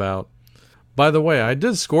it's all about. By the way, I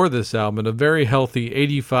did score this album at a very healthy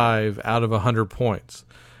 85 out of 100 points,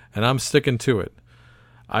 and I'm sticking to it.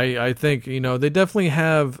 I think, they definitely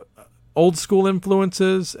have old school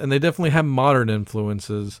influences, and they definitely have modern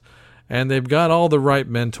influences, and they've got all the right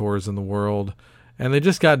mentors in the world, and they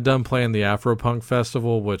just got done playing the Afropunk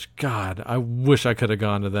Festival, which, God, I wish I could have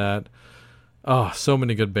gone to that. Oh, so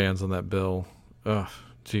many good bands on that bill. Oh,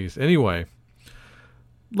 jeez. Anyway,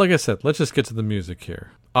 like I said, let's just get to the music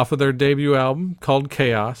here. Off of their debut album called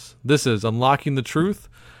Chaos, this is Unlocking the Truth,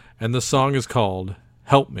 and the song is called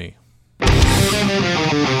Help Me.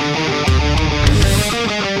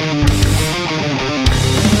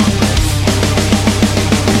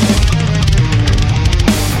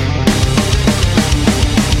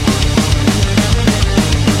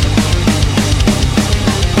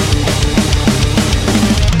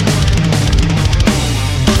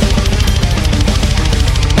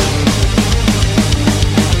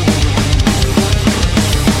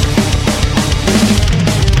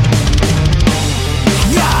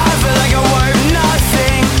 I feel like I'm worth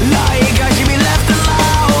nothing, like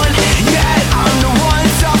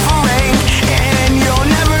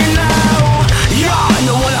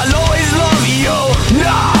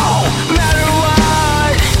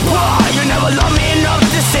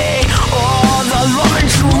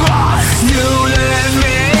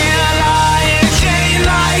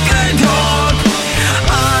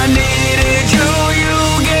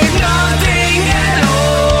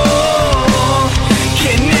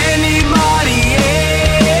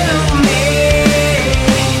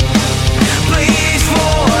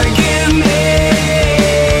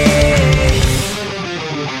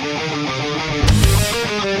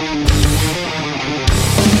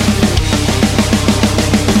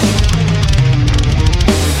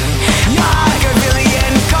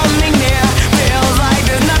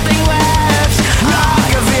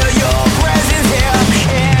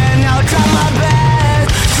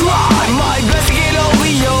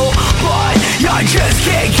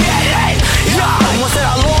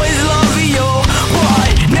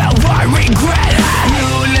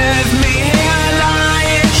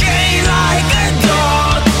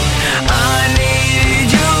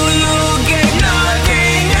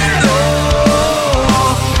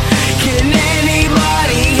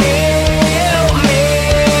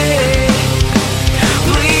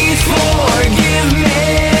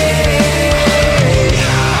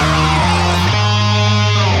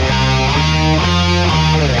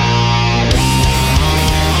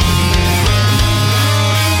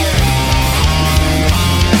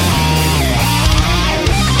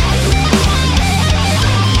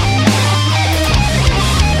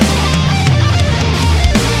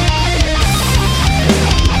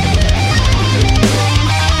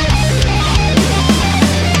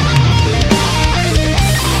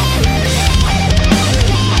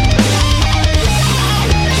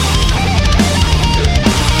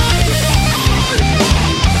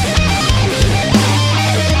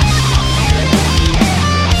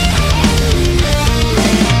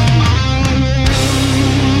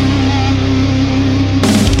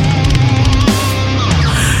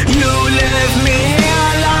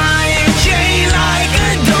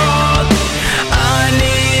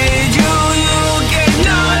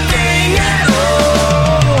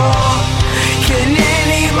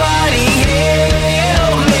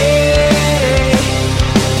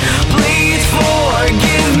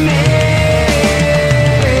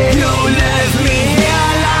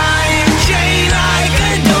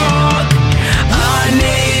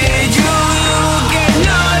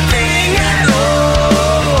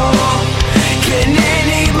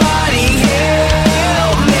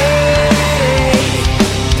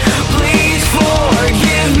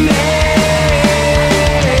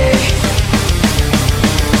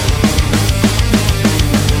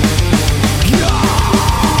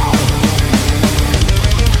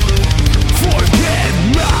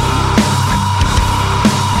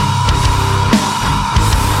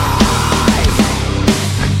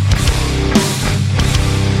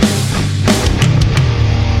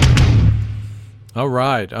All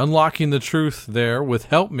right, Unlocking the Truth there with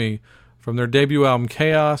Help Me from their debut album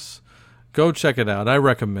Chaos. Go check it out. I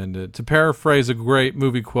recommend it. To paraphrase a great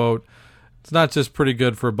movie quote, it's not just pretty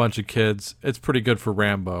good for a bunch of kids, it's pretty good for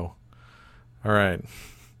Rambo. All right.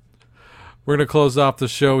 We're going to close off the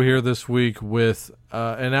show here this week with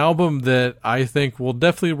an album that I think will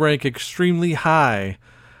definitely rank extremely high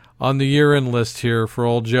on the year-end list here for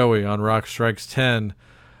old Joey on Rock Strikes 10.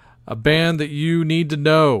 A band that you need to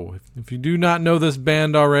know. If you do not know this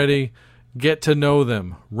band already, get to know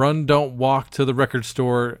them. Run, don't walk to the record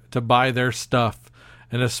store to buy their stuff,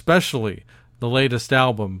 and especially the latest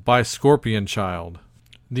album by Scorpion Child.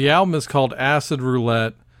 The album is called Acid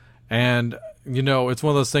Roulette, and you know, it's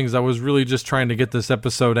one of those things I was really just trying to get this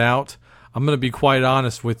episode out. I'm going to be quite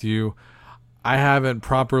honest with you. I haven't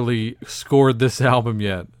properly scored this album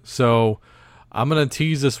yet, so I'm going to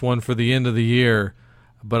tease this one for the end of the year,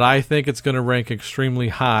 but I think it's going to rank extremely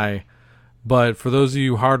high. But for those of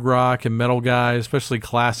you hard rock and metal guys, especially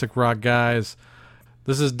classic rock guys,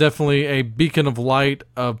 this is definitely a beacon of light,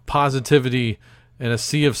 of positivity, and a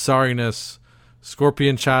sea of sorriness.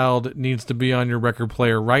 Scorpion Child needs to be on your record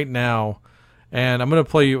player right now. And I'm going to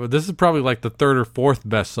play you, this is probably like the third or fourth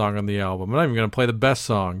best song on the album. I'm not even going to play the best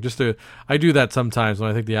song. I do that sometimes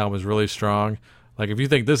when I think the album is really strong. Like if you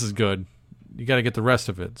think this is good, you got to get the rest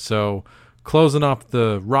of it. So closing off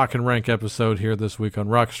the Rock and Rank episode here this week on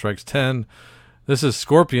Rock Strikes 10, this is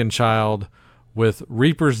Scorpion Child with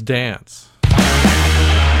Reaper's Dance.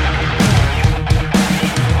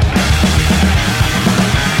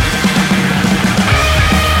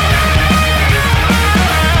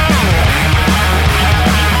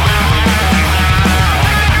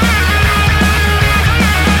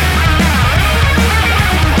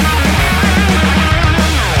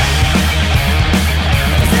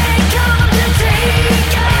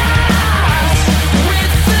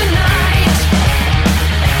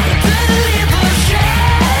 Deliver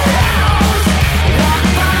shell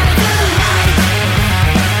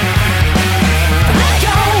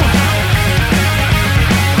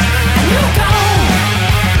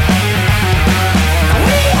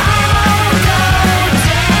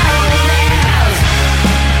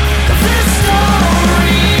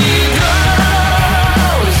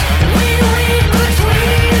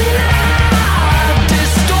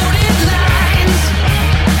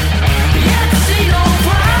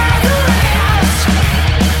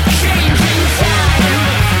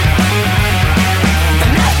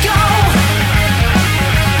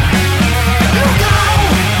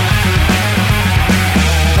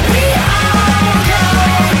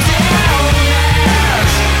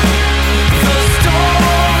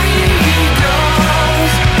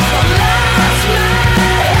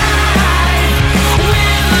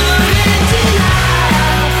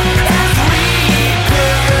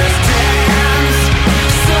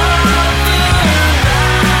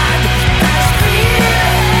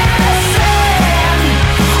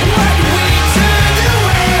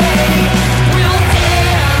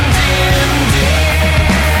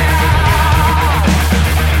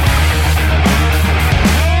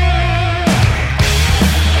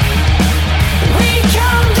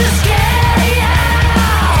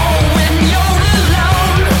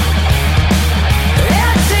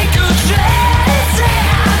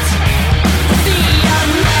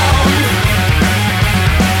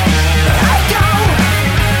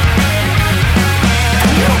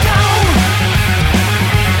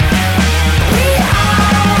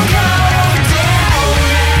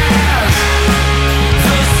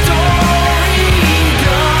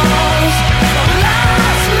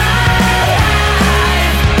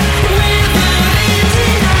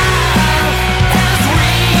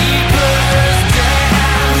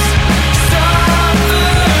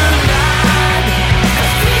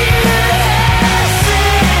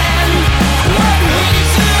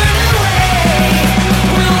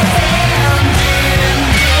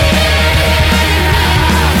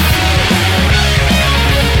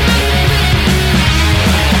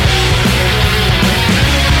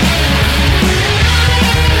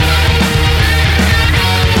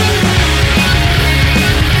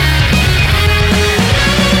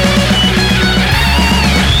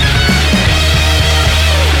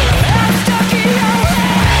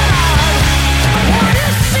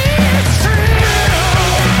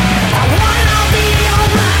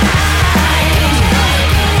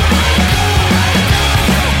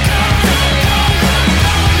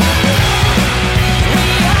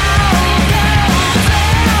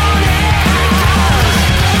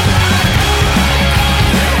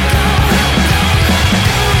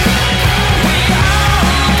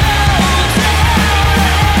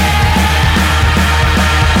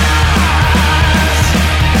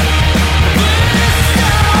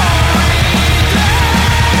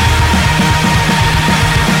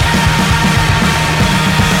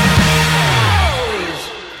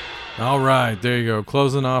right, there you go.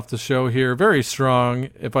 Closing off the show here. Very strong,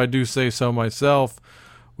 if I do say so myself,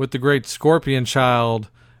 with the great Scorpion Child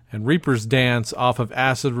and Reaper's Dance off of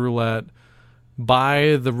Acid Roulette.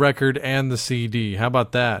 Buy the record and the CD. How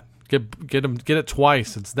about that? Get it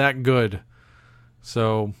twice. It's that good.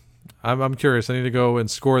 So I'm curious. I need to go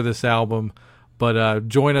and score this album. But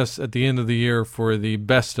join us at the end of the year for the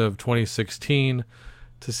best of 2016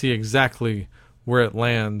 to see exactly where it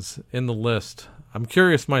lands in the list. I'm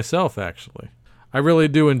curious myself, actually. I really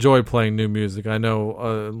do enjoy playing new music. I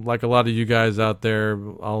know, like a lot of you guys out there,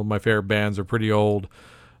 all of my favorite bands are pretty old,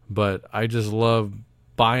 but I just love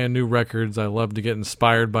buying new records. I love to get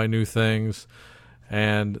inspired by new things,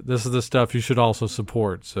 and this is the stuff you should also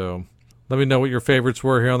support. So let me know what your favorites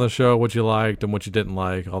were here on the show, what you liked and what you didn't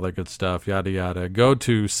like, all that good stuff, yada yada. Go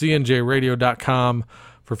to cnjradio.com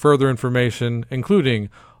for further information, including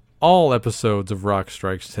all episodes of Rock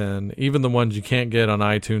Strikes 10, even the ones you can't get on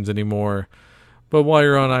iTunes anymore. But while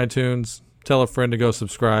you're on iTunes, tell a friend to go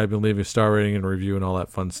subscribe and leave a star rating and review and all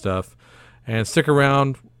that fun stuff. And stick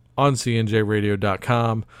around on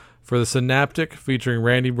cnjradio.com for The Synaptic featuring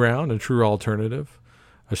Randy Brown and True Alternative,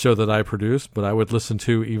 a show that I produce, but I would listen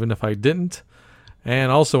to even if I didn't.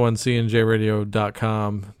 And also on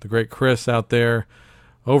cnjradio.com, the great Chris out there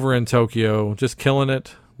over in Tokyo, just killing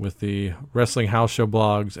it with the Wrestling House Show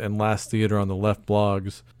blogs and Last Theater on the Left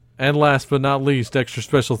blogs. And last but not least, extra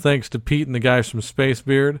special thanks to Pete and the guys from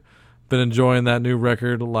Spacebeard. Been enjoying that new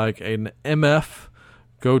record like an MF.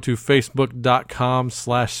 Go to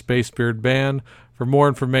facebook.com/SpacebeardBand for more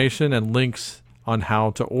information and links on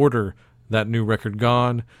how to order that new record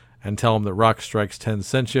Gone, and tell them that Rock Strikes 10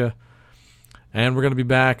 sent you. And we're going to be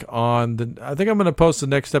back on I think I'm going to post the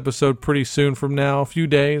next episode pretty soon from now, a few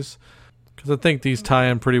days, because I think these tie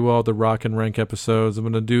in pretty well with the Rock and Rank episodes. I'm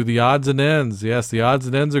going to do the odds and ends. Yes, the odds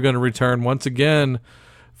and ends are going to return once again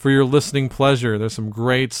for your listening pleasure. There's some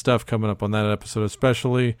great stuff coming up on that episode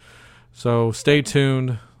especially. So stay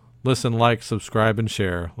tuned, listen, like, subscribe, and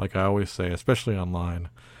share, like I always say, especially online.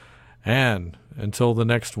 And until the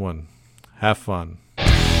next one, have fun.